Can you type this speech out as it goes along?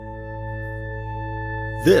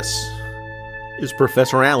This is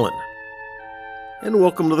Professor Allen, and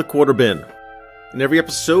welcome to the Quarter Bin. In every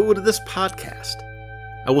episode of this podcast,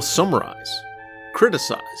 I will summarize,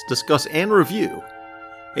 criticize, discuss, and review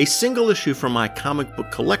a single issue from my comic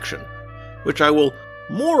book collection, which I will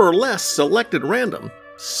more or less select at random,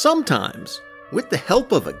 sometimes with the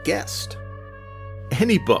help of a guest.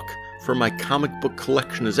 Any book from my comic book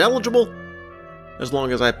collection is eligible, as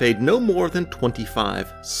long as I paid no more than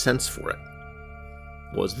 25 cents for it.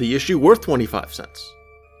 Was the issue worth 25 cents?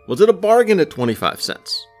 Was it a bargain at 25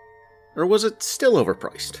 cents? Or was it still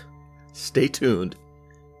overpriced? Stay tuned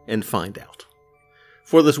and find out.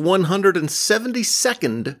 For this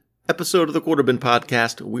 172nd episode of the Quarter Bin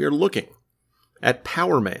Podcast, we are looking at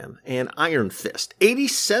Power Man and Iron Fist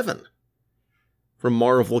 87 from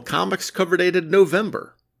Marvel Comics, cover dated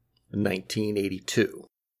November 1982.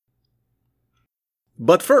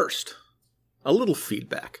 But first, a little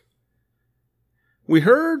feedback. We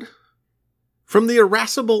heard from the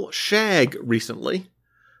irascible Shag recently,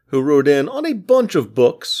 who wrote in on a bunch of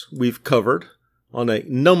books we've covered on a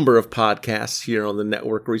number of podcasts here on the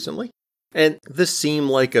network recently, and this seemed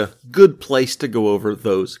like a good place to go over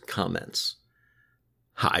those comments.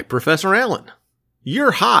 Hi, Professor Allen.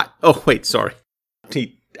 You're hot. Oh, wait, sorry.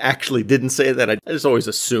 He actually didn't say that. I just always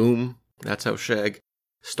assume that's how Shag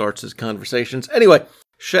starts his conversations. Anyway,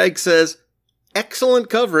 Shag says, excellent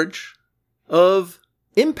coverage of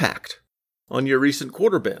Impact on your recent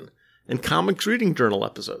Quarter Bin and Comics Reading Journal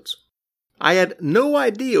episodes. I had no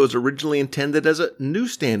idea it was originally intended as a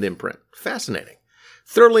newsstand imprint. Fascinating.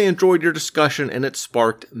 Thoroughly enjoyed your discussion, and it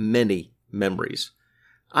sparked many memories.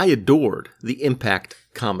 I adored the Impact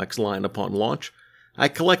Comics line upon launch. I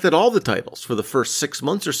collected all the titles for the first 6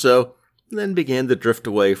 months or so, and then began to drift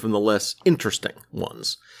away from the less interesting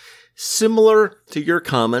ones. Similar to your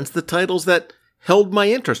comments, the titles that held my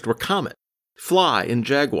interest were Comet, Fly, and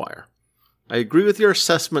Jaguar. I agree with your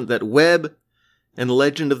assessment that Web and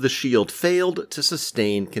Legend of the Shield failed to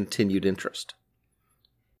sustain continued interest.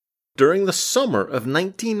 During the summer of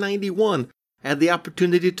 1991, I had the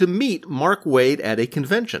opportunity to meet Mark Waid at a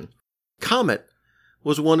convention. Comet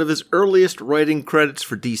was one of his earliest writing credits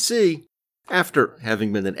for DC, after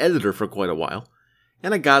having been an editor for quite a while,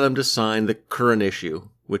 and I got him to sign the current issue,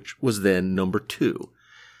 which was then number 2.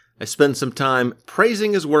 I spent some time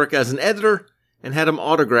praising his work as an editor and had him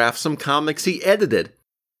autograph some comics he edited.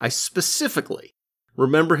 I specifically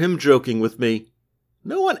remember him joking with me,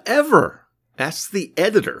 "No one ever asks the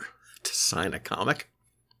editor to sign a comic."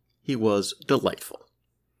 He was delightful.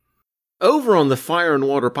 Over on the Fire and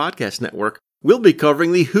Water Podcast Network, we'll be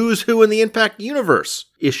covering the Who's Who in the Impact Universe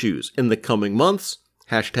issues in the coming months.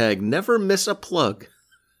 Hashtag never miss a plug.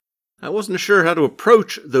 I wasn't sure how to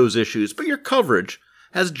approach those issues, but your coverage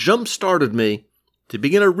has jump-started me to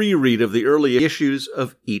begin a reread of the early issues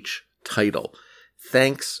of each title.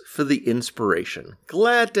 Thanks for the inspiration.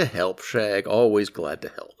 Glad to help, Shag. Always glad to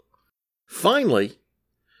help. Finally,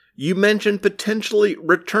 you mentioned potentially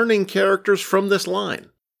returning characters from this line.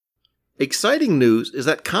 Exciting news is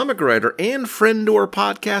that comic writer and friend to our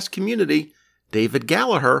podcast community, David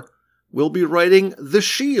Gallagher, will be writing The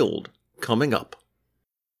Shield coming up.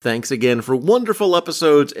 Thanks again for wonderful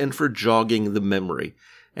episodes and for jogging the memory.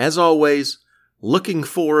 As always, looking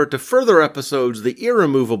forward to further episodes of the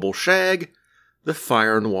irremovable Shag, the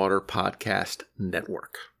Fire and Water Podcast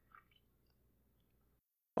Network.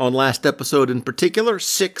 On last episode in particular,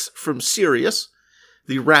 6 from Sirius,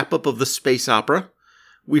 the wrap-up of the space opera,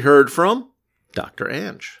 we heard from Dr.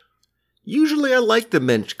 Ange. Usually I like the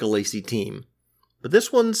Mensch Galassi team, but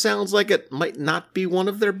this one sounds like it might not be one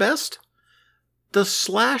of their best. Does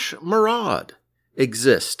Slash Maraud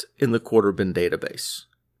exist in the Quarter Bin database?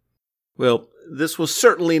 Well, this was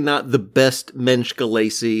certainly not the best Mensch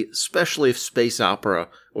Galassi, especially if space opera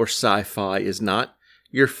or sci-fi is not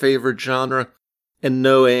your favorite genre. And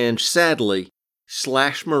no, Ange, sadly,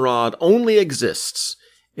 Slash Maraud only exists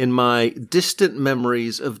in my distant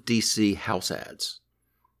memories of DC house ads.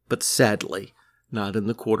 But sadly, not in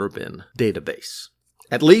the Quarter Bin database.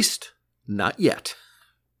 At least, not yet.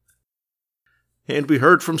 And we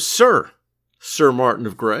heard from Sir Martin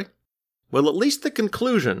of Gray. Well, at least the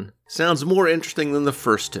conclusion sounds more interesting than the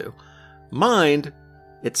first two. Mind,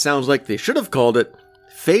 it sounds like they should have called it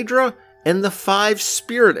Phaedra and the 5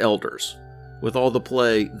 Spirit Elders, with all the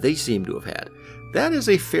play they seem to have had. That is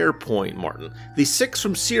a fair point, Martin. The 6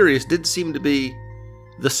 from Sirius did seem to be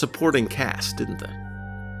the supporting cast, didn't they?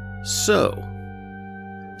 So,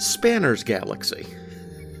 Spanner's Galaxy.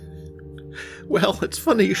 Well, it's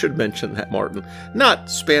funny you should mention that, Martin. Not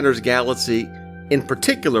Spanner's Galaxy in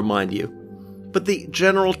particular, mind you, but the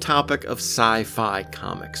general topic of sci-fi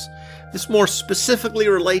comics. This more specifically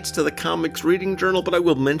relates to the Comics Reading Journal, but I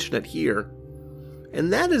will mention it here.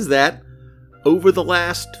 And that is that, over the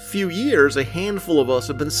last few years, a handful of us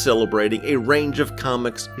have been celebrating a range of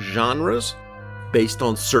comics genres based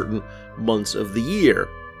on certain months of the year.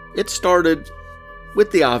 It started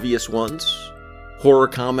with the obvious ones. Horror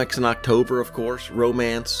comics in October, of course.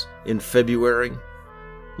 Romance in February.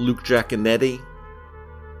 Luke Giaconetti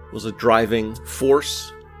was a driving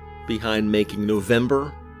force behind making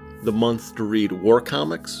November the month to read war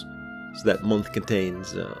comics. So that month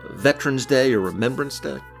contains Veterans Day or Remembrance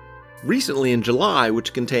Day. Recently in July,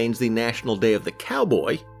 which contains the National Day of the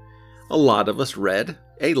Cowboy, a lot of us read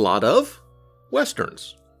a lot of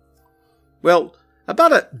Westerns. Well,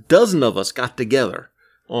 about a dozen of us got together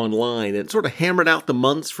online and sort of hammered out the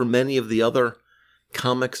months for many of the other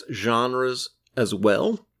comics genres as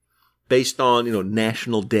well, based on,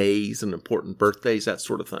 national days and important birthdays, that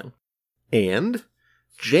sort of thing. And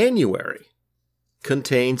January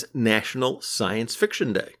contains National Science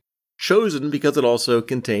Fiction Day, chosen because it also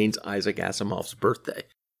contains Isaac Asimov's birthday.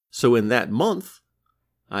 So in that month,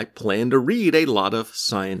 I plan to read a lot of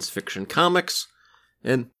science fiction comics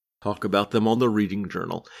and talk about them on the Reading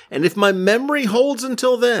Journal. And if my memory holds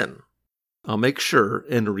until then, I'll make sure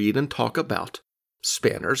and read and talk about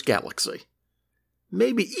Spanner's Galaxy.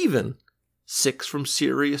 Maybe even 6 from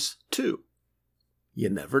Sirius 2. You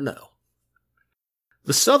never know.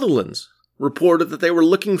 The Sutherlands reported that they were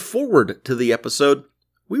looking forward to the episode.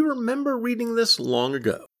 We remember reading this long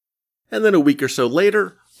ago. And then a week or so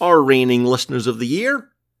later, our reigning listeners of the year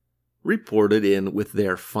reported in with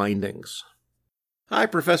their findings. Hi,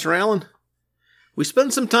 Professor Allen. We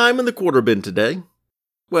spent some time in the Quarter Bin today.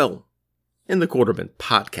 Well, in the Quarter Bin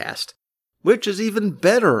podcast, which is even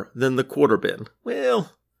better than the Quarter Bin.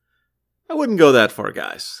 Well, I wouldn't go that far,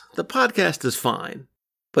 guys. The podcast is fine,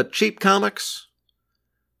 but cheap comics,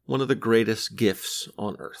 one of the greatest gifts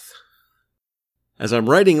on earth. As I'm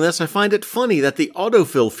writing this, I find it funny that the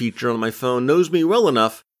autofill feature on my phone knows me well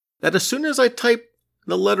enough that as soon as I type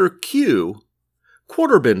the letter Q,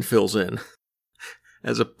 Quarter Bin fills in,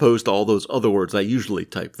 as opposed to all those other words I usually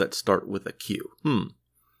type that start with a Q.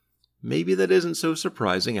 Maybe that isn't so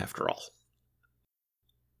surprising after all.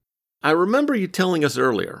 I remember you telling us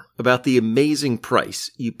earlier about the amazing price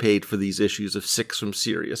you paid for these issues of 6 from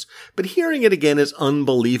Sirius, but hearing it again is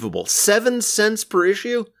unbelievable. 7 cents per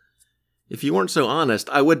issue? If you weren't so honest,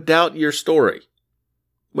 I would doubt your story.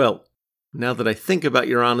 Well, now that I think about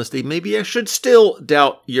your honesty, maybe I should still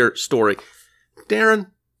doubt your story. Darren,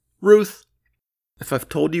 Ruth, if I've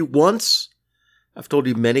told you once, I've told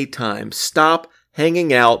you many times, stop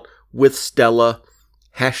hanging out with Stella.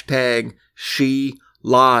 #she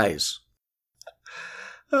lies.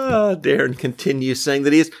 Darren continues saying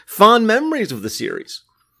that he has fond memories of the series,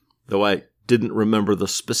 though I didn't remember the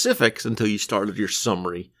specifics until you started your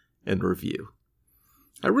summary and review.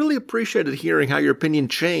 I really appreciated hearing how your opinion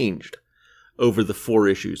changed over the 4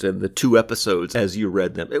 issues and the 2 episodes as you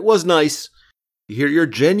read them. It was nice to hear your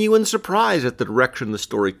genuine surprise at the direction the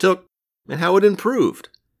story took and how it improved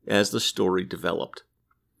as the story developed.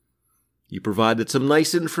 You provided some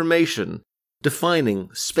nice information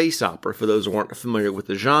defining space opera for those who aren't familiar with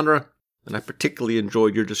the genre, and I particularly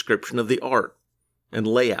enjoyed your description of the art and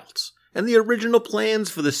layouts and the original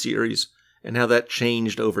plans for the series and how that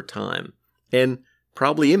changed over time and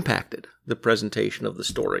probably impacted the presentation of the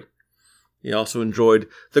story. You also enjoyed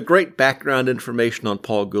the great background information on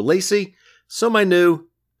Paul Gulacy. Some I knew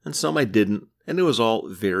and some I didn't, and it was all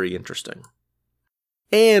very interesting.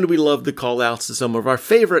 And we loved the call-outs to some of our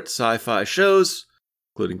favorite sci-fi shows,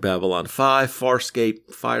 including Babylon 5,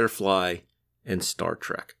 Farscape, Firefly, and Star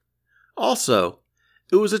Trek. Also,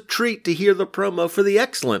 it was a treat to hear the promo for the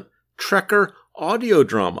excellent Trekker audio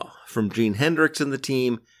drama from Gene Hendricks and the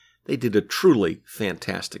team. They did a truly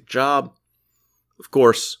fantastic job. Of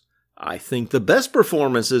course, I think the best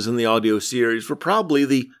performances in the audio series were probably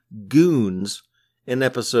the goons in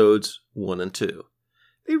episodes 1 and 2.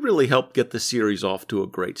 They really helped get the series off to a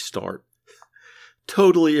great start.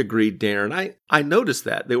 Totally agreed, Darren. I noticed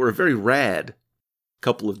that. They were a very rad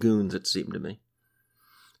couple of goons, it seemed to me.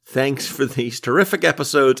 Thanks for these terrific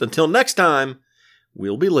episodes. Until next time,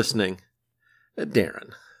 we'll be listening.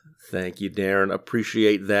 Darren. Thank you, Darren.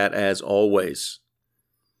 Appreciate that as always.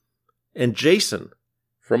 And Jason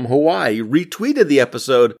from Hawaii retweeted the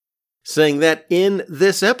episode saying that in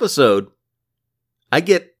this episode, I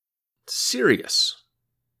get serious.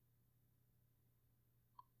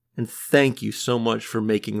 And thank you so much for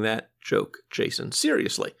making that joke, Jason.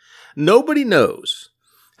 Seriously, nobody knows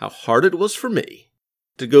how hard it was for me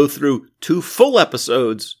to go through 2 full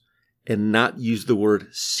episodes and not use the word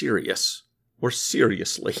serious or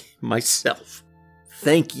seriously myself.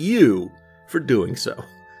 Thank you for doing so.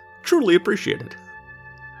 Truly appreciate it.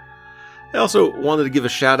 I also wanted to give a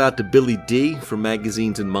shout out to Billy D from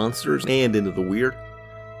Magazines and Monsters and Into the Weird.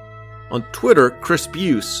 On Twitter, Chris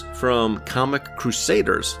Buse from Comic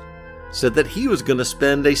Crusaders said that he was going to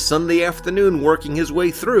spend a Sunday afternoon working his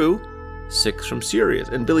way through Six from Sirius,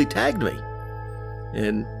 and Billy tagged me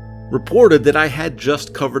and reported that I had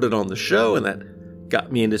just covered it on the show, and that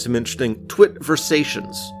got me into some interesting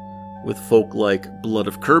twitversations with folk like Blood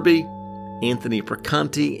of Kirby, Anthony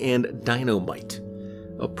Perconti, and Dynamite.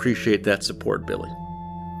 Appreciate that support, Billy.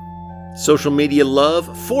 Social media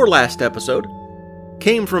love for last episode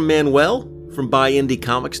came from Manuel from Buy Indie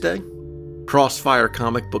Comics Day, Crossfire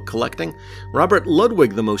Comic Book Collecting, Robert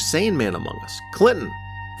Ludwig, the most sane man among us, Clinton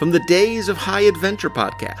from the Days of High Adventure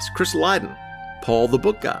podcast, Chris Lydon, Paul the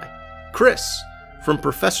Book Guy, Chris from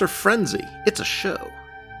Professor Frenzy, It's a Show,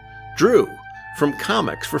 Drew from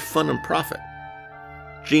Comics for Fun and Profit,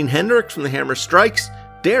 Gene Hendricks from The Hammer Strikes,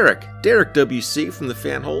 Derek WC from The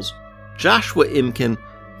Fanholes, Joshua Imkin,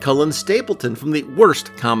 Cullen Stapleton from the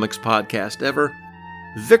Worst Comics Podcast Ever,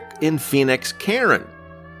 Vic in Phoenix, Karen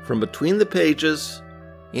from Between the Pages,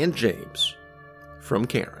 and James from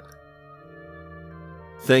Karen.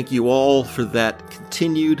 Thank you all for that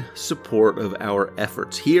continued support of our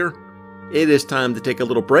efforts here. It is time to take a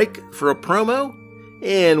little break for a promo,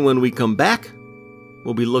 and when we come back,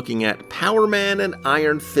 we'll be looking at Power Man and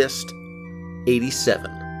Iron Fist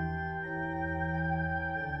 87.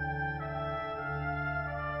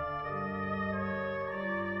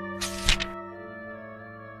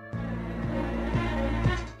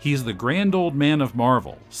 He's the grand old man of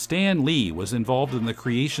Marvel. Stan Lee was involved in the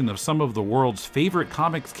creation of some of the world's favorite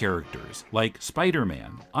comics characters, like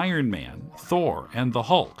Spider-Man, Iron Man, Thor, and the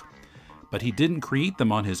Hulk. But he didn't create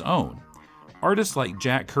them on his own. Artists like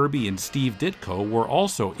Jack Kirby and Steve Ditko were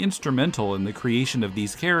also instrumental in the creation of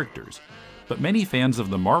these characters, but many fans of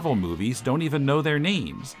the Marvel movies don't even know their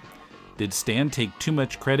names. Did Stan take too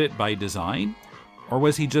much credit by design? Or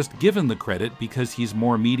was he just given the credit because he's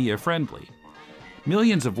more media-friendly?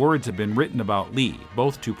 Millions of words have been written about Lee,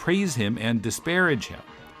 both to praise him and disparage him.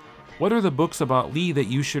 What are the books about Lee that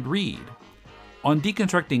you should read? On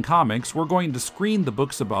Deconstructing Comics, we're going to screen the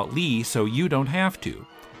books about Lee so you don't have to.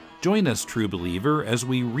 Join us, true believer, as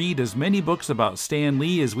we read as many books about Stan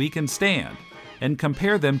Lee as we can stand, and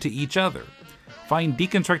compare them to each other. Find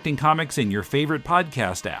Deconstructing Comics in your favorite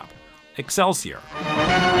podcast app. Excelsior!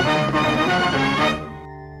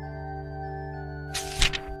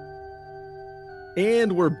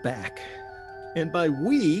 And we're back. And by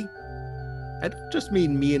we, I don't just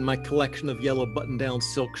mean me and my collection of yellow button-down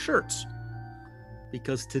silk shirts.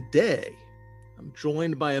 Because today, I'm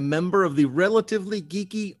joined by a member of the Relatively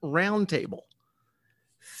Geeky Roundtable,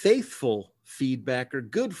 faithful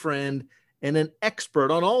feedbacker, good friend, and an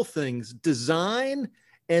expert on all things design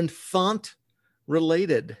and font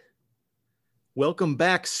related. Welcome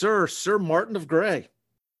back, Sir Martin of Gray.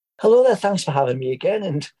 Hello there, thanks for having me again,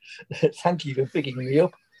 and thank you for picking me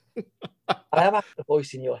up. I am actually the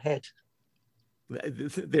voice in your head.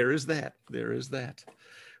 There is that.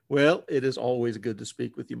 Well, it is always good to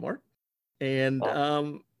speak with you, Mark. And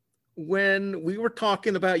when we were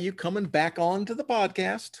talking about you coming back onto the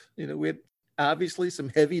podcast, we had obviously some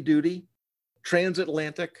heavy-duty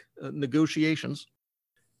transatlantic negotiations,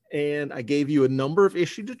 and I gave you a number of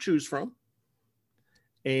issues to choose from.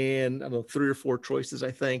 And I don't know, 3 or 4 choices,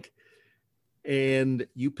 I think. And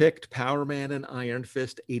you picked Power Man and Iron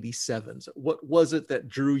Fist 87s. What was it that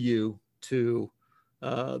drew you to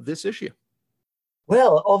this issue?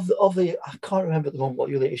 Well, of the I can't remember at the moment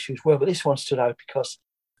what the other issues were, but this one stood out because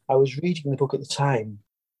I was reading the book at the time,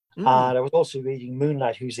 and I was also reading Moon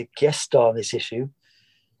Knight, who's a guest star in this issue.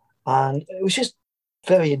 And it was just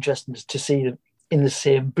very interesting to see them in the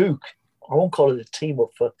same book. I won't call it a team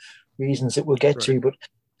up for reasons that we'll get to, but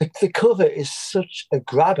the cover is such a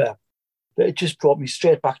grabber that it just brought me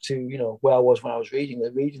straight back to where I was when I was reading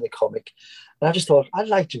the comic, and I just thought I'd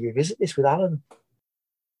like to revisit this with Alan.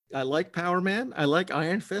 I like Power Man, I like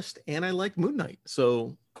Iron Fist, and I like Moon Knight.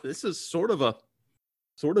 So this is sort of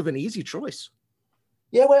an easy choice.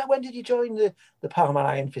 Yeah, when did you join the Power Man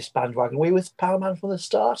Iron Fist bandwagon? Were you with Power Man from the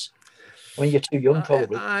start? I mean, you're too young,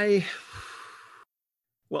 probably.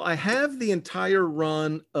 I have the entire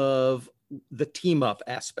run of the team up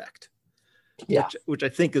aspect, which I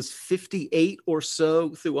think is 58 or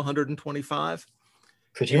so through 125.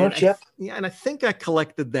 Pretty much, yep. Yeah, and I think I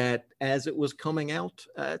collected that as it was coming out.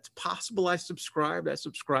 It's possible I subscribed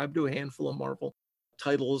to a handful of Marvel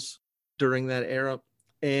titles during that era.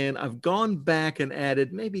 And I've gone back and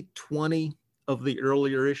added maybe 20 of the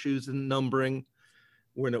earlier issues in numbering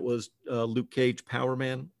when it was Luke Cage Power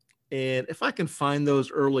Man. And if I can find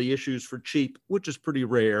those early issues for cheap, which is pretty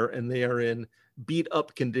rare, and they are in beat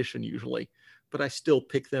up condition usually, but I still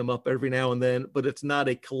pick them up every now and then. But it's not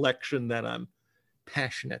a collection that I'm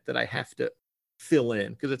passionate that I have to fill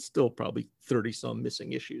in, because it's still probably 30 some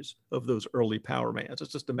missing issues of those early Power Mans.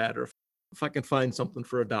 It's just a matter of if I can find something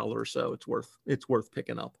for $1 or so, it's worth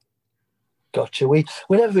picking up. Gotcha. We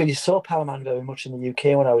never really saw Power Man very much in the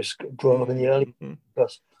UK when I was growing up in the early,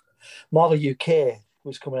 because Marvel UK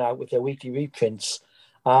was coming out with their weekly reprints,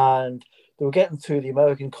 and they were getting through the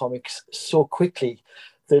American comics so quickly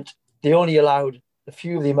that they only allowed a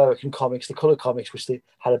few of the American comics, the color comics, which they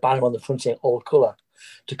had a banner on the front saying all color,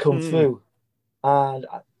 to come through. And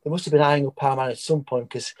they must have been eyeing up Power Man at some point,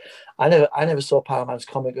 because I never saw Power Man's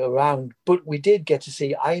comic around, but we did get to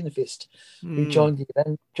see Iron Fist, who joined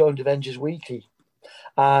Avengers Weekly.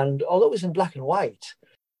 And although it was in black and white,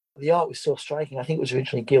 the art was so striking. I think it was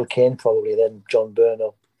originally Gil Kane, probably, then John Byrne,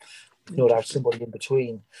 no doubt somebody in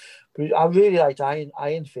between. But I really liked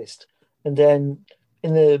Iron Fist. And then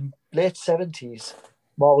in the late 70s,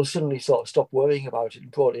 Marvel suddenly sort of stopped worrying about it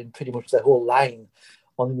and brought in pretty much their whole line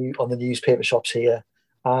on the newspaper shops here.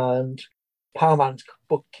 And Power Man's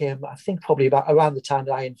book came, I think, probably about around the time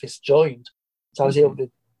that Iron Fist joined. So I was able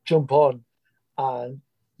to jump on and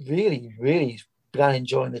really, really began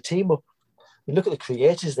enjoying the team up. I mean, look at the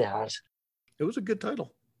creators they had. It was a good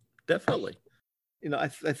title, definitely. You know, I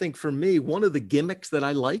think for me, one of the gimmicks that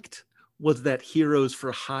I liked was that Heroes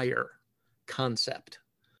for Hire concept.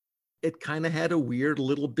 It kind of had a weird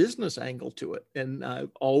little business angle to it, and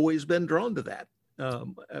I've always been drawn to that.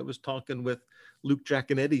 I was talking with Luke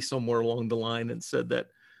Giaconetti somewhere along the line and said that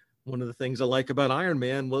one of the things I like about Iron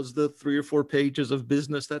Man was the 3 or 4 pages of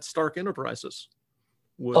business that Stark Enterprises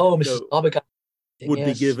would, Mrs. Arbogast would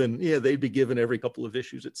be given. Yeah, they'd be given every couple of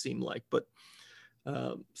issues, it seemed like. But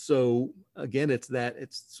so again, it's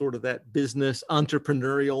sort of that business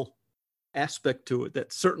entrepreneurial aspect to it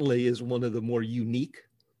that certainly is one of the more unique,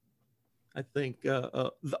 I think,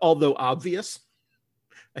 although obvious,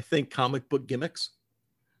 I think, comic book gimmicks.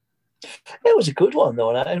 It was a good one,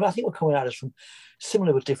 though, and I think we're coming at it from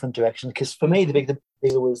similar but different directions. Because for me, the big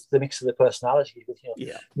deal was the mix of the personalities with,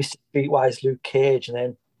 Mr. Streetwise, Luke Cage, and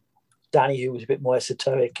then Danny, who was a bit more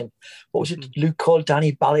esoteric, and what was it Luke called?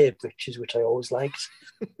 Danny Ballet Britches, which I always liked.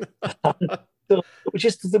 So it was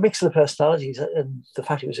just the mix of the personalities and the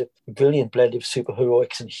fact it was a brilliant blend of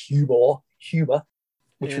superheroics and humor,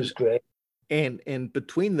 which was great. And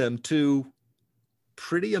between them, 2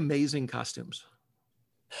 pretty amazing costumes.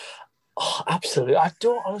 Oh, absolutely. I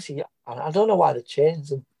don't know why they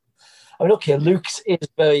changed them. I mean, okay, Luke's is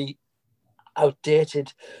very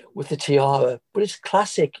outdated with the tiara, but it's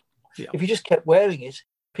classic. Yeah. If you just kept wearing it,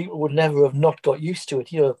 people would never have not got used to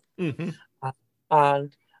it,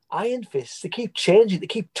 And Iron Fist, they keep changing, they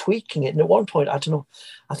keep tweaking it. And at one point, I don't know,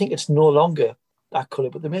 I think it's no longer that colour,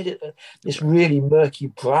 but they made it this really murky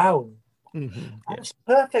brown. And it's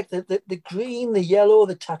perfect. The green, the yellow,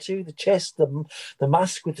 the tattoo, the chest, the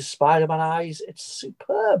mask with the Spider-Man eyes. It's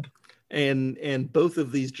superb. And both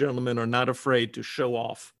of these gentlemen are not afraid to show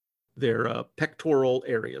off their pectoral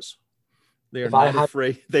areas. They are not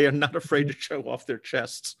afraid. They are not afraid to show off their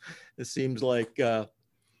chests. It seems like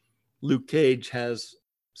Luke Cage has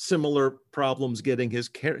similar problems getting his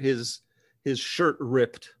shirt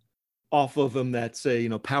ripped off of him that, say,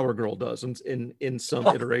 Power Girl does in some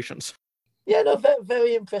iterations. Yeah, no, very,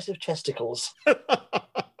 very impressive chesticles.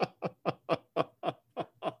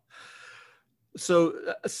 So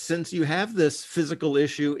since you have this physical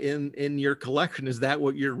issue in your collection, is that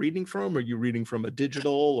what you're reading from? Are you reading from a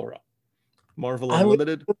digital or a Marvel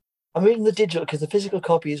Unlimited? I'm reading the digital because the physical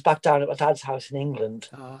copy is back down at my dad's house in England.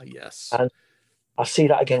 Ah, yes. And I'll see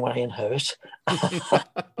that again when I inherit.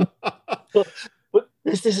 But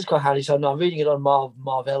this is quite handy. So I'm reading it on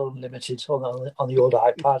Marvel Unlimited on the old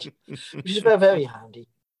iPad, which is very, very handy.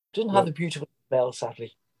 Doesn't have the beautiful smell,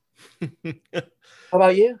 sadly. How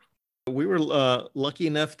about you? We were lucky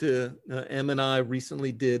enough to, Em and I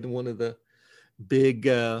recently did one of the big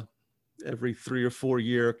every 3 or 4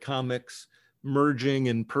 year comics merging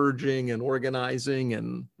and purging and organizing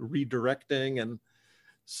and redirecting. And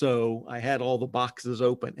so I had all the boxes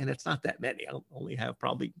open, and it's not that many. I only have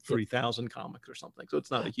probably 3,000 comics or something. So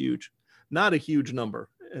it's not a huge number.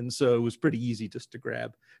 And so it was pretty easy just to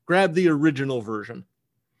grab the original version.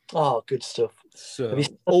 Oh, good stuff. So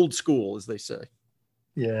old school, as they say.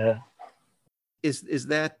 Yeah. Is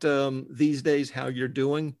that these days how you're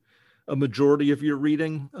doing a majority of your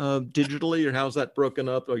reading digitally, or how's that broken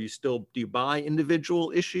up? Do you buy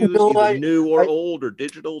individual issues, No, either new or I, old, or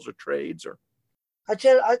digitals or trades, or?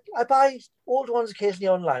 I buy old ones occasionally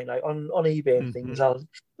online, like on eBay and things. If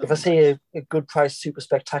I Nice. see a good price super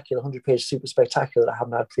spectacular, 100-page super spectacular that I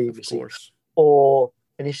haven't had previously, Of course. or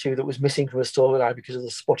an issue that was missing from a storyline because of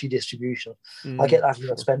the spotty distribution, I get that.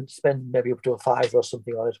 Sure. Spend maybe up to a £5 or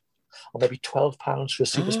something on it, or maybe £12 for a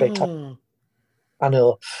super spectacular. Oh, I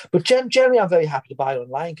know, but generally I'm very happy to buy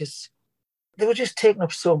online because they were just taking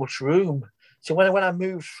up so much room. So when I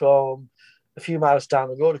moved from a few miles down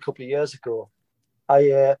the road a couple of years ago,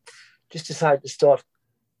 I just decided to start.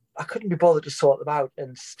 I couldn't be bothered to sort them out,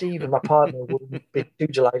 and Steve and my partner wouldn't be too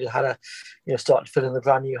delighted. Had started filling the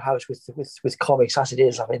brand new house with comics. As it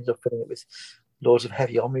is, I've ended up filling it with loads of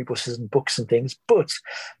heavy omnibuses and books and things. But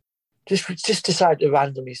just decided to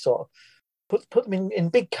randomly sort of put them in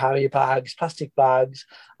big carrier bags, plastic bags,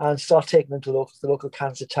 and start taking them to the local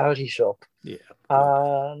cancer charity shop. yeah.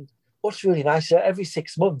 And what's really nice, every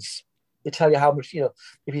 6 months they tell you how much,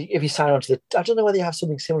 if you sign on to I don't know whether you have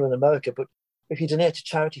something similar in America, but if you donate to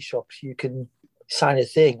charity shops, you can sign a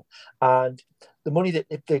thing, and the money that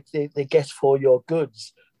they get for your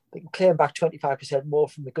goods, they can claim back 25% more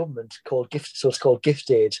from the government, called gift. So it's called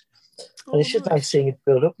gift aid, and it's just nice seeing it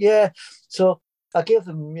build up. Yeah, so I gave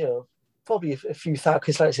them, probably a few thousand,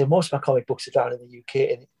 because like I say, most of my comic books are down in the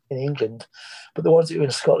UK and in England, but the ones that were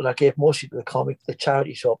in Scotland, I gave mostly to the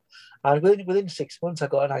charity shop. And within 6 months, I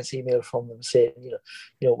got a nice email from them saying,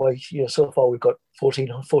 so far we've got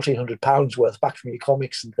 £1,400 worth back from your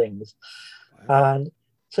comics and things. Wow. And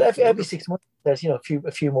so every 6 months, there's a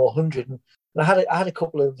few more hundred. And I had a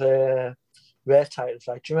couple of rare titles.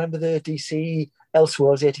 Like, do you remember the DC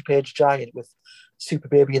Elseworlds 80-page giant with Super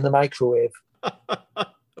Baby in the microwave?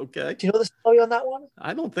 Okay. Do you know the story on that one?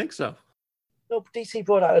 I don't think so. No, DC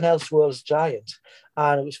brought out an Elseworlds giant,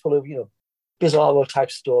 and it was full of bizarro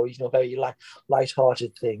type stories, very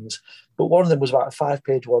light-hearted things. But one of them was about a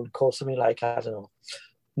 5-page one called something like, I don't know,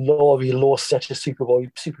 Laurie Lowstetter Super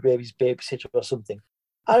Baby's babysitter or something.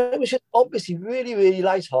 And it was just obviously really, really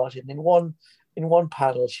light-hearted. And in one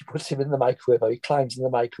panel, she puts him in the microwave, or he climbs in the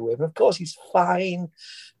microwave. And of course, he's fine.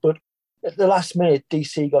 But at the last minute,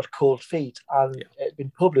 DC got cold feet, and it had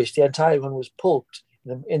been published. The entire one was pulped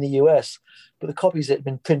in the US, but the copies that had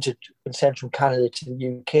been printed and sent from Canada to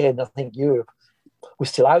the UK and I think Europe were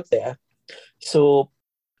still out there. So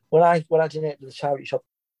when I donated to the charity shop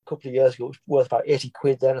a couple of years ago, it was worth about 80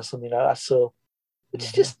 quid then or something like that. So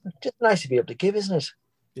it's just nice to be able to give, isn't it?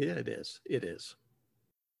 Yeah, it is. It is.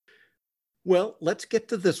 Well, let's get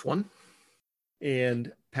to this one.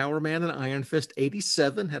 And Power Man and Iron Fist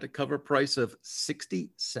 87 had a cover price of 60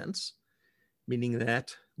 cents, meaning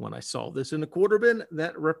that when I saw this in a quarter bin,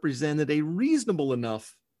 that represented a reasonable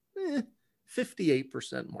enough 58%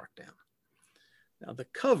 markdown. Now, the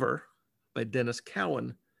cover by Dennis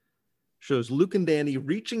Cowan shows Luke and Danny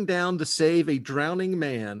reaching down to save a drowning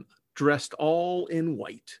man dressed all in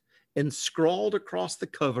white, and scrawled across the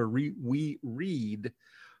cover, we read,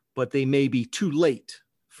 "But they may be too late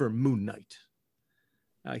for Moon Knight."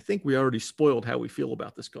 I think we already spoiled how we feel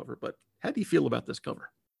about this cover, but how do you feel about this cover?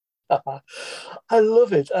 I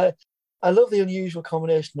love it. I love the unusual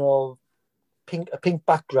combination of a pink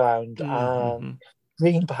background and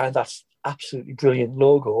green behind that absolutely brilliant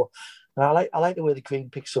logo. And I like the way the green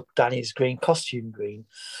picks up Danny's green costume green.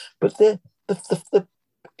 But the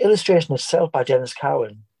illustration itself by Dennis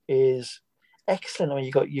Cowan is excellent. I mean,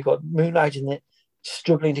 you got Moon Knight in it,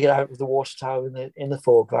 struggling to get out of the water tower in the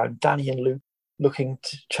foreground. Danny and Luke looking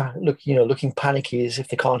panicky as if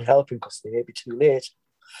they can't help him because they may be too late.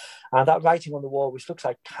 And that writing on the wall, which looks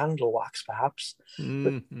like candle wax, perhaps.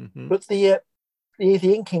 But the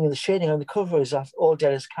inking and the shading on the cover is all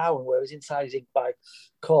Dennis Cowan, whereas inside is inked by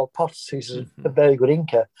Carl Potts, who's a very good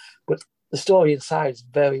inker. But the story inside is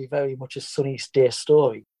very, very much a sunny day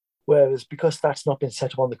story. Whereas because that's not been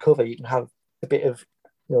set up on the cover, you can have a bit of,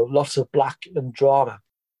 lots of black and drama.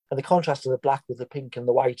 And the contrast of the black with the pink and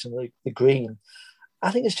the white and the green,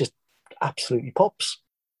 I think it's just absolutely pops.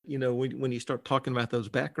 When you start talking about those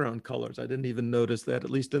background colors, I didn't even notice that, at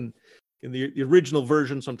least in the original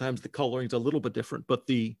version, sometimes the coloring is a little bit different, but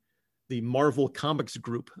the Marvel Comics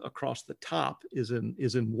group across the top is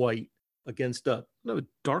in white against a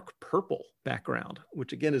dark purple background,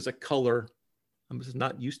 which again is a color I'm just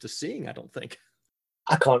not used to seeing, I don't think.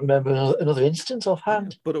 I can't remember another instance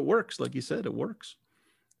offhand. But it works, like you said, it works.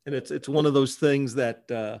 And it's one of those things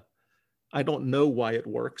that I don't know why it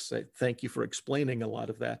works. I thank you for explaining a lot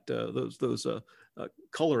of that, those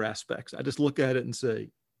color aspects. I just look at it and say,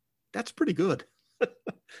 that's pretty good.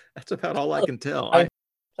 That's about all I can tell.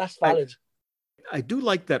 That's valid. I do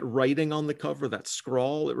like that writing on the cover, that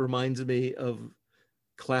scrawl. It reminds me of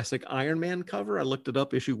classic Iron Man cover. I looked it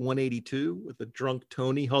up, issue 182, with a drunk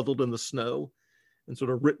Tony huddled in the snow, and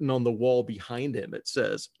sort of written on the wall behind him, it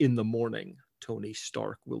says, "In the morning, Tony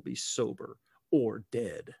Stark will be sober or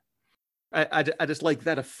dead." I just like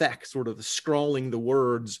that effect, sort of scrawling the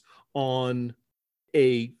words on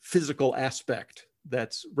a physical aspect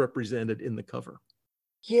that's represented in the cover.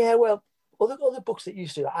 Yeah, well, other books that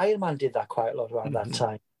used to, Iron Man did that quite a lot around that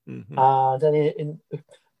time. Mm-hmm. And then in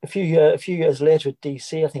a few years later at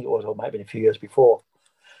DC, I think it was, or it might have been a few years before,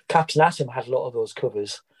 Captain Atom had a lot of those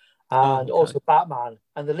covers. And also Batman.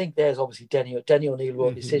 And the link there is obviously Denny O'Neil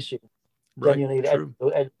wrote this issue. Right, Denny O'Neil,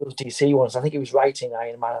 those DC ones. I think he was writing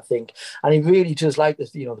Iron Man, I think. And he really does like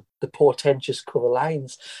this, the portentous cover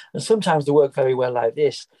lines. And sometimes they work very well like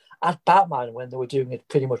this. At Batman, when they were doing it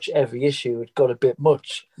pretty much every issue, it got a bit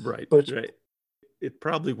much. Right, but it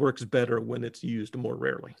probably works better when it's used more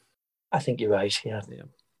rarely. I think you're right, yeah.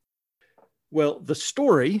 Well, the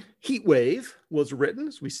story, Heatwave, was written,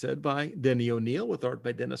 as we said, by Denny O'Neil, with art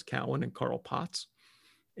by Dennis Cowan and Carl Potts.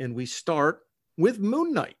 And we start with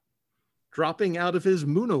Moon Knight, dropping out of his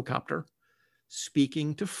moonocopter,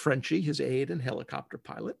 speaking to Frenchie, his aide and helicopter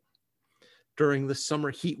pilot. During the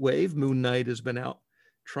summer heat wave, Moon Knight has been out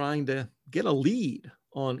trying to get a lead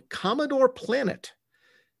on Commodore Planet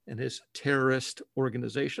and his terrorist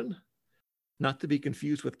organization, not to be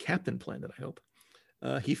confused with Captain Planet, I hope.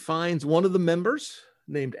 He finds one of the members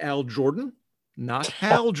named Al Jordan, not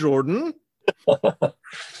Hal Jordan.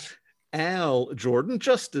 Al Jordan,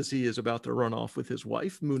 just as he is about to run off with his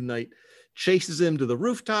wife. Moon Knight chases him to the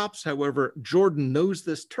rooftops. However, Jordan knows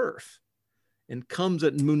this turf and comes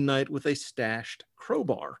at Moon Knight with a stashed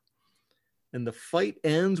crowbar. And the fight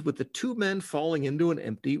ends with the two men falling into an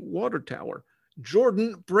empty water tower.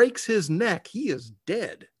 Jordan breaks his neck. He is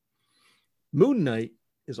dead. Moon Knight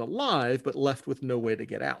is alive, but left with no way to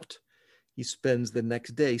get out. He spends the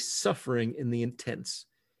next day suffering in the intense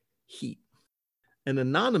heat. An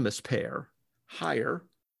anonymous pair hire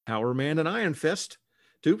Power Man and Iron Fist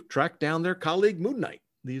to track down their colleague Moon Knight.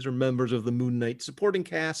 These are members of the Moon Knight supporting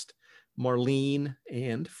cast, Marlene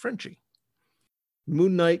and Frenchie.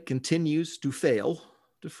 Moon Knight continues to fail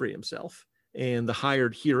to free himself, and the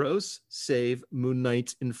hired heroes save Moon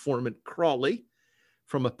Knight's informant Crawley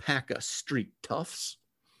from a pack of street toughs.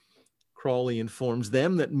 Crawley informs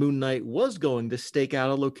them that Moon Knight was going to stake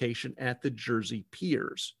out a location at the Jersey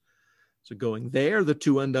Piers. So going there, the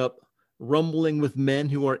two end up rumbling with men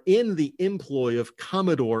who are in the employ of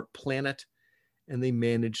Commodore Planet, and they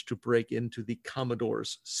manage to break into the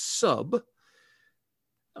Commodore's sub.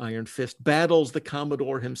 Iron Fist battles the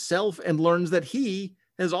Commodore himself and learns that he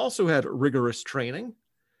has also had rigorous training.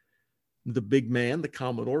 The big man, the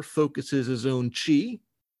Commodore, focuses his own chi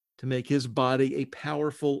to make his body a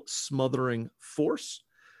powerful, smothering force,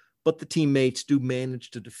 but the teammates do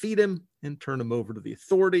manage to defeat him and turn him over to the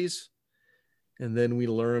authorities. And then we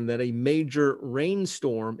learn that a major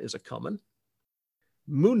rainstorm is a-coming.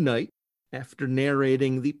 Moon Knight, after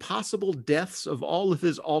narrating the possible deaths of all of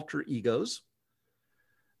his alter egos,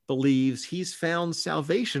 believes he's found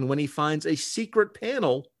salvation when he finds a secret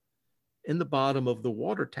panel in the bottom of the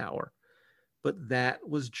water tower. But that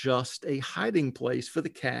was just a hiding place for the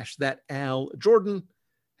cash that Al Jordan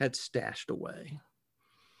had stashed away.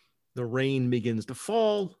 The rain begins to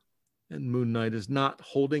fall, and Moon Knight is not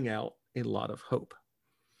holding out a lot of hope.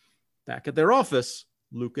 Back at their office,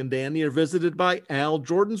 Luke and Danny are visited by Al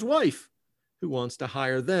Jordan's wife, who wants to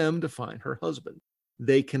hire them to find her husband.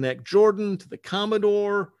 They connect Jordan to the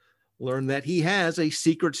Commodore, learn that he has a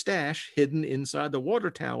secret stash hidden inside the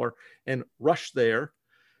water tower, and rush there.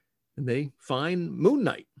 And they find Moon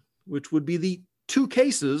Knight, which would be the two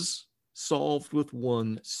cases solved with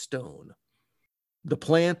one stone. The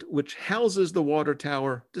plant which houses the water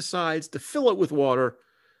tower decides to fill it with water,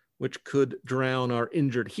 which could drown our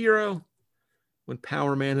injured hero. When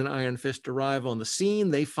Power Man and Iron Fist arrive on the scene,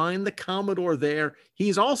 they find the Commodore there.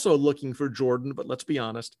 He's also looking for Jordan, but let's be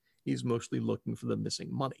honest, he's mostly looking for the missing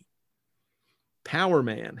money. Power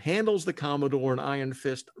Man handles the Commodore and Iron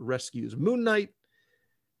Fist rescues Moon Knight.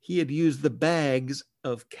 He had used the bags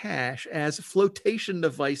of cash as flotation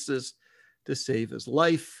devices to save his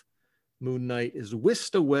life. Moon Knight is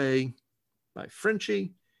whisked away by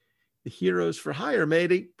Frenchie. The Heroes for Hire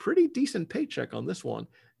made a pretty decent paycheck on this one.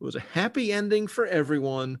 It was a happy ending for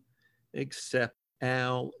everyone except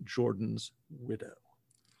Al Jordan's widow.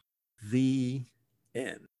 The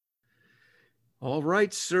end. All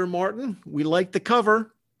right, Sir Martin, we like the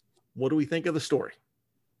cover. What do we think of the story?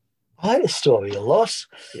 I like the story a lot.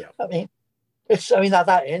 Yeah. I mean, It's, I mean,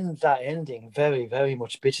 that ending, very, very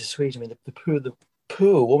much bittersweet. I mean, the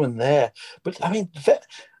poor woman there. But I mean,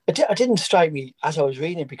 it didn't strike me as I was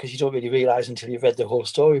reading it, because you don't really realize until you've read the whole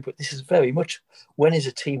story. But this is very much, when is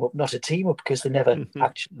a team up not a team up, because they never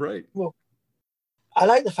actually. Right. Well, I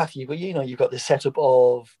like the fact that you've got the setup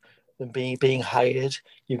of them being hired.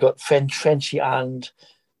 You've got Frenchy and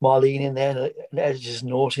Marlene in there, and an editor's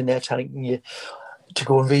note in there telling you to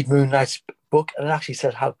go and read Moon Knight's book, and it actually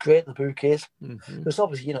said how great the book is. Because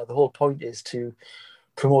obviously, the whole point is to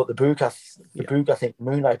promote the book. Book, I think,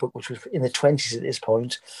 Moon Knight book, which was in the 20s at this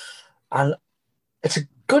point, and it's a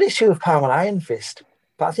good issue of Power Iron Fist.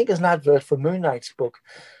 But I think as an advert for Moon Knight's book,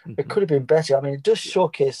 it could have been better. I mean, it does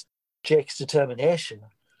showcase Jake's determination,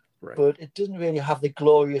 Right. but it doesn't really have the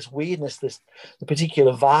glorious weirdness, the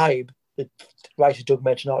particular vibe that writer Doug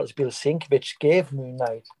mentioned, artist Bill Sienkiewicz gave Moon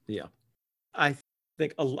Knight. Yeah. I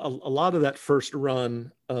think a lot of that first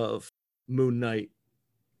run of Moon Knight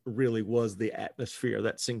really was the atmosphere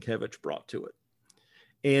that Sienkiewicz brought to it.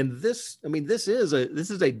 And this is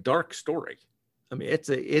a dark story. I mean, it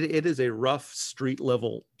is a rough street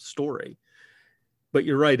level story. But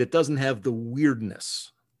you're right, it doesn't have the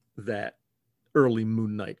weirdness that early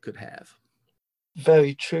Moon Knight could have.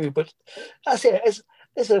 Very true, but I say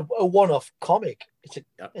it's a one-off comic.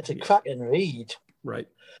 It's a cracking read. Right.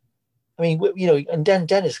 I mean, and then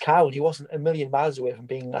Dennis Cowan, he wasn't a million miles away from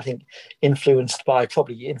being, I think,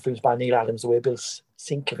 probably influenced by Neil Adams the way Bill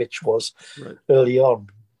Sienkiewicz was early on.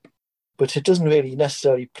 But it doesn't really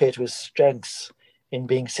necessarily play to his strengths in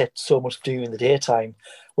being set so much during the daytime.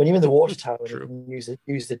 When you're in the water tower, you can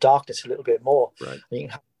use the darkness a little bit more. Right. And you can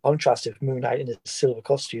have contrast of Moon Knight in a silver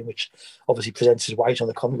costume, which obviously presents as white on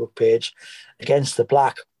the comic book page, against the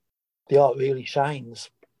black. The art really shines.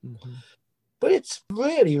 But it's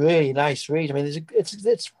really, really nice read. I mean,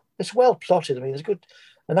 it's well plotted. I mean, there's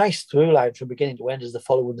a nice through line from beginning to end as they're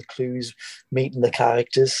following the clues, meeting the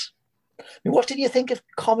characters. I mean, what did you think of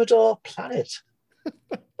Commodore Planet?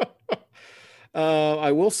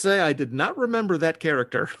 I will say I did not remember that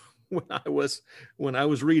character when I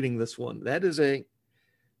was reading this one.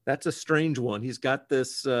 That's a strange one. He's got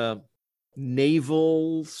this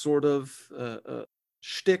naval sort of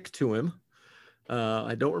shtick to him.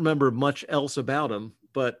 I don't remember much else about him,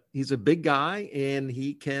 but he's a big guy and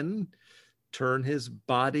he can turn his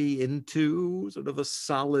body into sort of a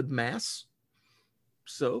solid mass.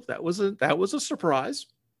 So that was a surprise.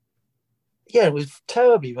 Yeah, it was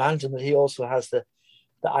terribly random that he also has the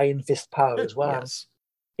Iron Fist power as well. Yes.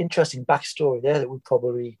 Interesting backstory there that we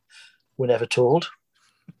probably were never told.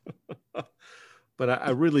 But I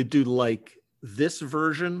really do like this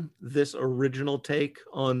version, this original take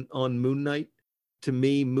on Moon Knight. To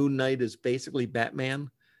me, Moon Knight is basically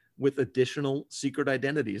Batman with additional secret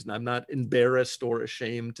identities. And I'm not embarrassed or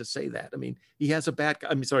ashamed to say that. I mean, he has a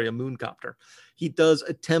mooncopter. He does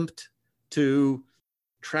attempt to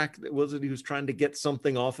track, he was trying to get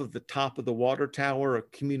something off of the top of the water tower, a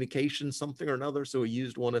communication something or another. So he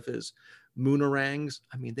used one of his moonarangs.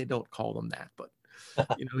 I mean, they don't call them that, but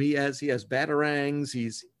he has batarangs.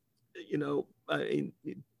 He's,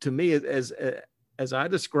 to me, as I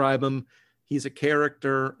describe him, he's a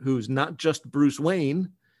character who's not just Bruce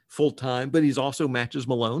Wayne full time, but he's also Matches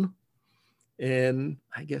Malone. And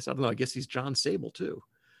I guess he's John Sable too.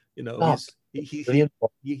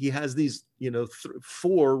 He has these,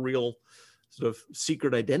 4 real sort of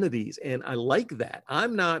secret identities. And I like that.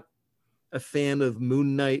 I'm not a fan of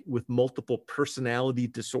Moon Knight with multiple personality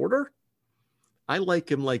disorder. I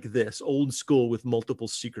like him like this, old school with multiple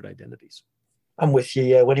secret identities. I'm with you.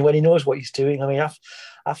 Yeah, when he knows what he's doing. I mean,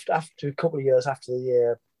 after a couple of years after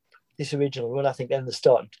this original run, I think then they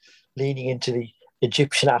started leaning into the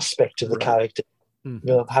Egyptian aspect of the character.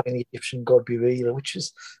 Having the Egyptian god be real, which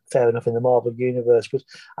is fair enough in the Marvel universe. But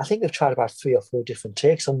I think they've tried about 3 or 4 different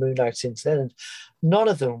takes on Moon Knight since then, and none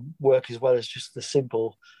of them work as well as just the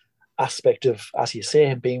simple aspect of, as you say,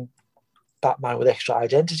 him being Batman with extra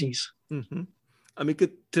identities. I mean,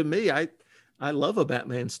 to me, I love a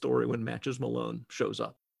Batman story when Matches Malone shows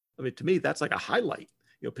up. I mean, to me, that's like a highlight,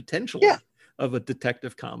 potentially of a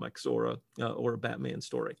Detective Comics or a Batman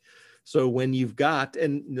story. So when you've got,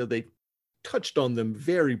 and they touched on them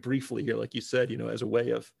very briefly here, like you said, as a way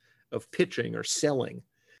of pitching or selling,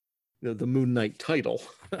 the Moon Knight title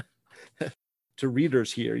to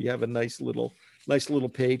readers here. You have a nice little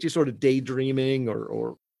page. He's sort of daydreaming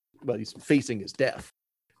or he's facing his death,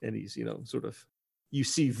 and he's sort of, you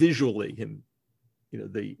see visually him,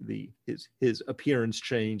 his appearance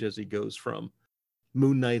change as he goes from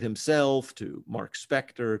Moon Knight himself to Mark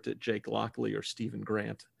Spector to Jake Lockley or Stephen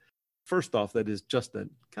Grant. First off, that is just a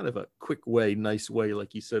kind of a quick way, nice way,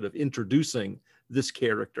 like you said, of introducing this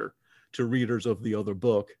character to readers of the other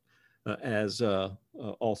book, as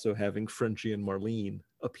also having Frenchie and Marlene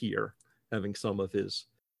appear, having some of his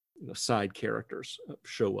side characters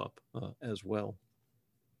show up as well.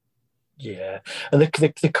 Yeah, and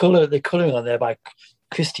the coloring on there by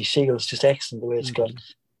Christy Shields just excellent. The way it's got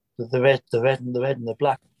the red and the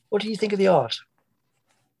black. What do you think of the art?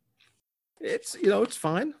 It's it's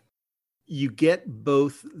fine. You get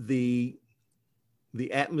both the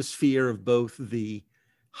atmosphere of both the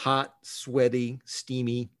hot, sweaty,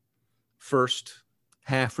 steamy first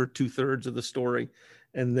half or 2/3 of the story,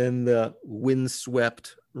 and then the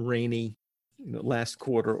windswept, rainy last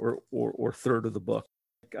quarter or third of the book.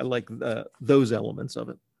 I like those elements of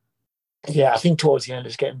it. Yeah, I think towards the end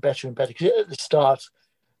it's getting better and better, because at the start,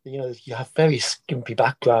 you have very skimpy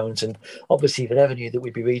backgrounds, and obviously they never knew that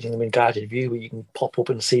we'd be reading them in guided view, where you can pop up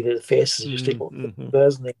and see that the faces are just little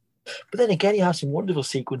birds and things. But then again, you have some wonderful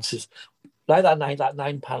sequences, like that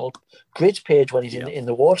nine panel grid page when he's in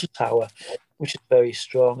the water tower, which is very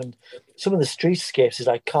strong. And some of the streetscapes is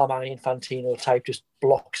like Carmine Infantino type, just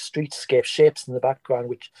block streetscape shapes in the background,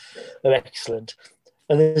 which are excellent.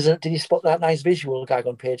 And did you spot that nice visual gag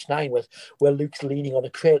on page 9 where Luke's leaning on a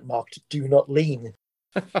crate marked "Do not lean"?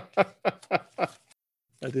 I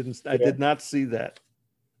did not see that.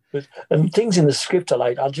 And things in the script are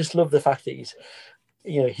like, I just love the fact that he's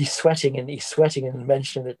sweating and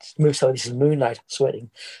mentioning that this is Moonlight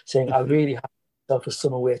sweating, saying, "I really have myself a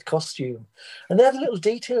summer weight costume." And they're the little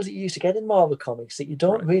details that you used to get in Marvel comics that you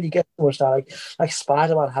don't really get so much now, like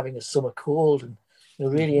Spider-Man having a summer cold and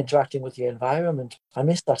really interacting with the environment. I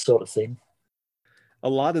miss that sort of thing. A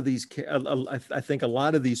lot of these, I think a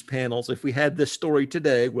lot of these panels, if we had this story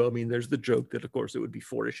today, well, I mean, there's the joke that, of course, it would be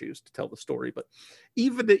 4 issues to tell the story. But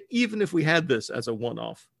even if we had this as a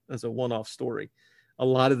one-off story, a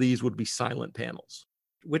lot of these would be silent panels,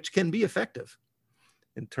 which can be effective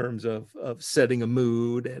in terms of setting a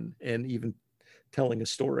mood and even telling a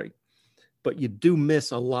story. But you do miss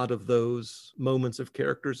a lot of those moments of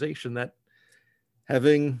characterization, that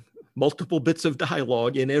having multiple bits of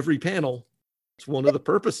dialogue in every panel. It's one of the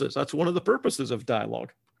purposes. That's one of the purposes of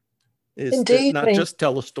dialogue, is Indeed, to not just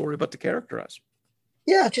tell a story, but to characterize.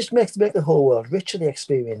 Yeah, it just makes the whole world richer, the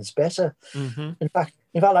experience better. In fact,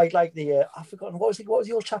 like the I've forgotten what was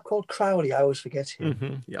the old chap called? Crowley. I always forget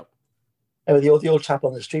him. Yep. The old chap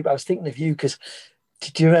on the street. But I was thinking of you, because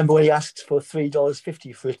do you remember when he asked for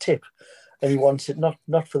 $3.50 for a tip, and he wanted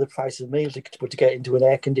not for the price of a meal ticket, but to get into an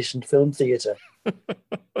air-conditioned film theatre?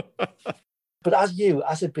 But as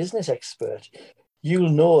a business expert,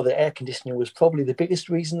 you'll know that air conditioning was probably the biggest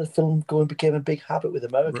reason that film going became a big habit with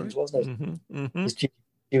Americans, wasn't it? It was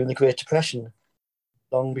during the Great Depression,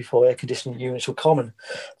 long before air conditioning units were common.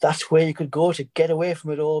 That's where you could go to get away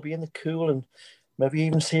from it all, be in the cool, and maybe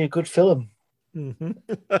even see a good film.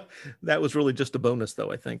 That was really just a bonus,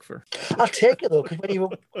 though, I think. I'll take it, though, because when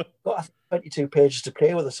you've got 22 pages to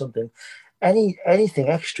play with or something, anything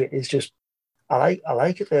extra is just, I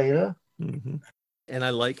like it there, And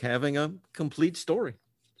I like having a complete story.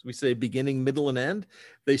 As we say, beginning, middle, and end.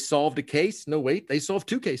 They solved a case. No, wait, they solved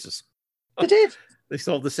 2 cases. They did. They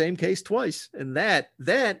solved the same case twice. And that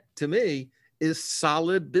to me is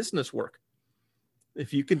solid business work.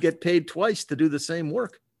 If you can get paid twice to do the same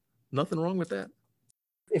work, nothing wrong with that.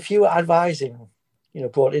 If you were advising,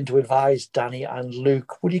 brought in to advise Danny and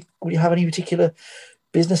Luke, would you have any particular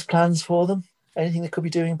business plans for them? Anything they could be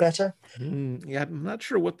doing better? Yeah, I'm not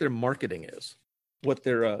sure what their marketing is, what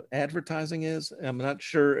their advertising is. I'm not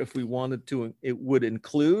sure if we wanted to, it would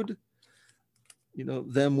include,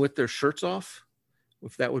 them with their shirts off.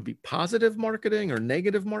 If that would be positive marketing or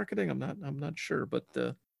negative marketing, I'm not sure. But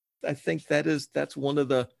I think that's one of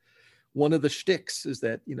the shticks, is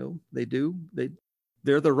that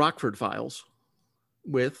they're the Rockford Files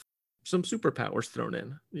with some superpowers thrown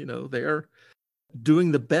in. They're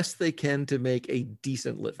doing the best they can to make a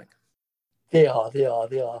decent living. They are.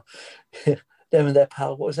 Them and their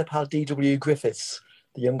pal, what was their pal, D.W. Griffiths,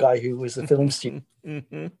 the young guy who was the film student.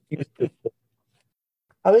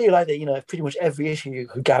 I really like that, pretty much every issue you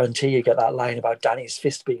could guarantee you get that line about Danny's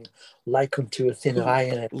fist being like unto a thin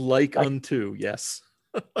iron. Like unto, yes.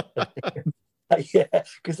 Yeah,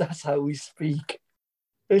 because that's how we speak.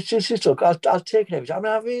 It's just look, I'll take it every time. I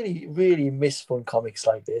mean, I really, really miss fun comics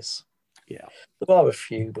like this. Yeah. There are a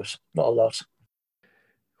few, but not a lot.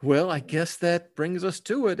 Well, I guess that brings us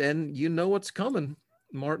to it, and you know what's coming,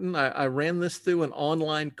 Martin. I ran this through an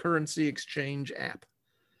online currency exchange app.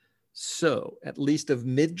 So, at least of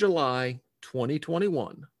mid-July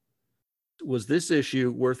 2021, was this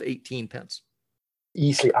issue worth 18 pence?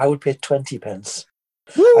 Easily, I would pay 20 pence.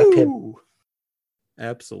 Woo!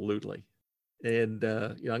 Absolutely. And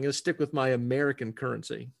I'm going to stick with my American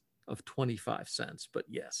currency of 25 cents. But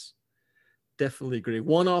yes, definitely agree.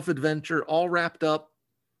 One-off adventure, all wrapped up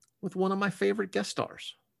with one of my favorite guest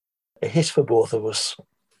stars. A hit for both of us.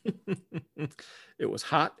 It was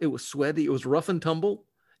hot. It was sweaty. It was rough and tumble.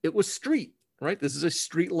 It was street, right? This is a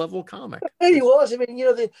street level comic. It really was. I mean,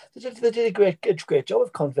 they did a great job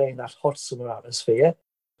of conveying that hot summer atmosphere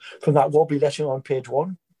from that wobbly lettering on page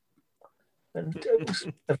 1. And it was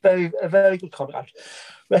a very good comic. I'd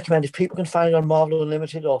recommend if people can find it on Marvel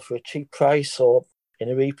Unlimited or for a cheap price or in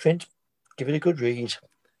a reprint, give it a good read.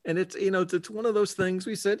 And it's one of those things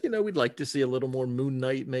we said, we'd like to see a little more Moon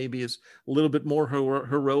Knight, maybe is a little bit more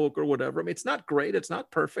heroic or whatever. I mean, it's not great. It's not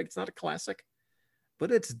perfect. It's not a classic,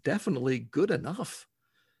 but it's definitely good enough.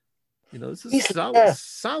 This is a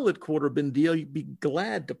solid quarter bin deal. You'd be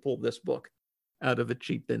glad to pull this book out of a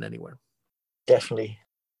cheap bin anywhere. Definitely.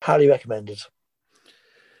 Highly recommended.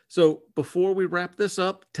 So before we wrap this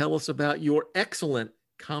up, tell us about your excellent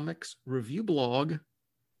comics review blog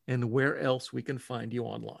and where else we can find you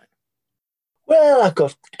online. Well, I've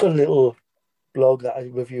got a little blog that I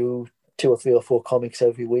review 2 or 3 or 4 comics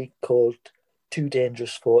every week called Too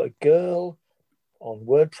Dangerous for a Girl on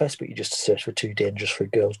WordPress, but you just search for Too Dangerous for a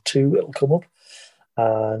Girl 2, it'll come up.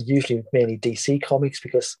 And usually mainly DC comics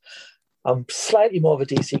because I'm slightly more of a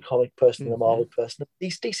DC comic person than a Marvel person.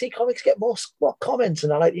 These DC comics get more comments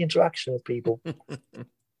and I like the interaction with people.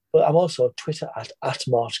 But I'm also on Twitter at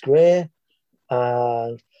Mart Gray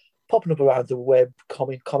and popping up around the web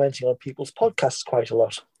commenting on people's podcasts quite a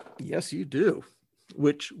lot. Yes, you do,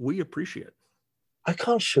 which we appreciate. I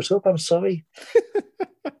can't shut up, I'm sorry.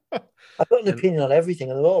 I've got an opinion on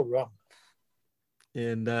everything and they're all wrong.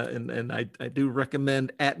 And I do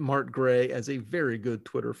recommend at Mart Gray as a very good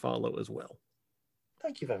Twitter follow as well.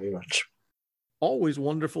 Thank you very much. Always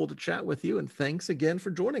wonderful to chat with you, and thanks again for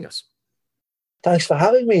joining us. Thanks for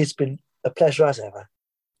having me. It's been a pleasure as ever.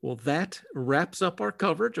 Well, that wraps up our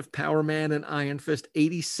coverage of Power Man and Iron Fist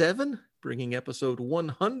 87, bringing episode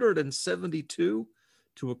 172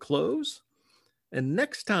 to a close. And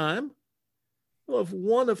next time, we'll have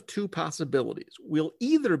one of 2 possibilities. We'll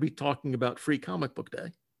either be talking about Free Comic Book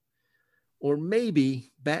Day, or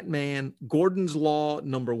maybe Batman Gordon's Law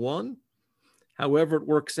 #1. However it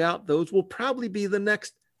works out, those will probably be the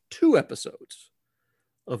next 2 episodes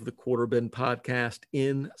of the Quarter Bin podcast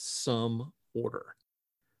in some order.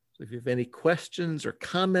 So if you have any questions or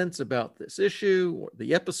comments about this issue or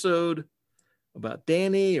the episode, about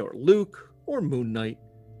Danny or Luke or Moon Knight,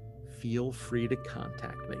 feel free to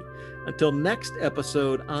contact me. Until next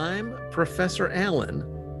episode, I'm Professor Allen,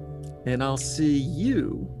 and I'll see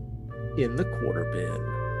you in the Quarter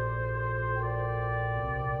Bin.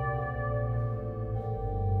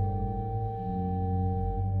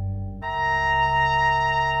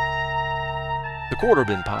 The Quarter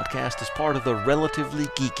Bin podcast is part of the Relatively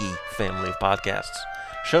Geeky family of podcasts.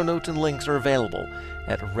 Show notes and links are available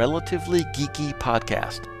at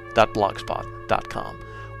relativelygeekypodcast.blogspot.com,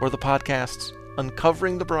 where the podcasts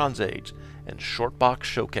Uncovering the Bronze Age and Shortbox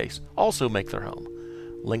Showcase also make their home.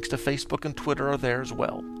 Links to Facebook and Twitter are there as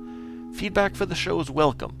well. Feedback for the show is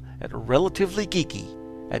welcome at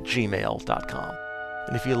relativelygeeky@gmail.com.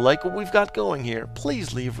 And if you like what we've got going here,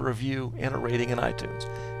 please leave a review and a rating in iTunes.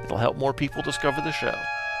 It'll help more people discover the show.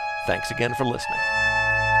 Thanks again for listening.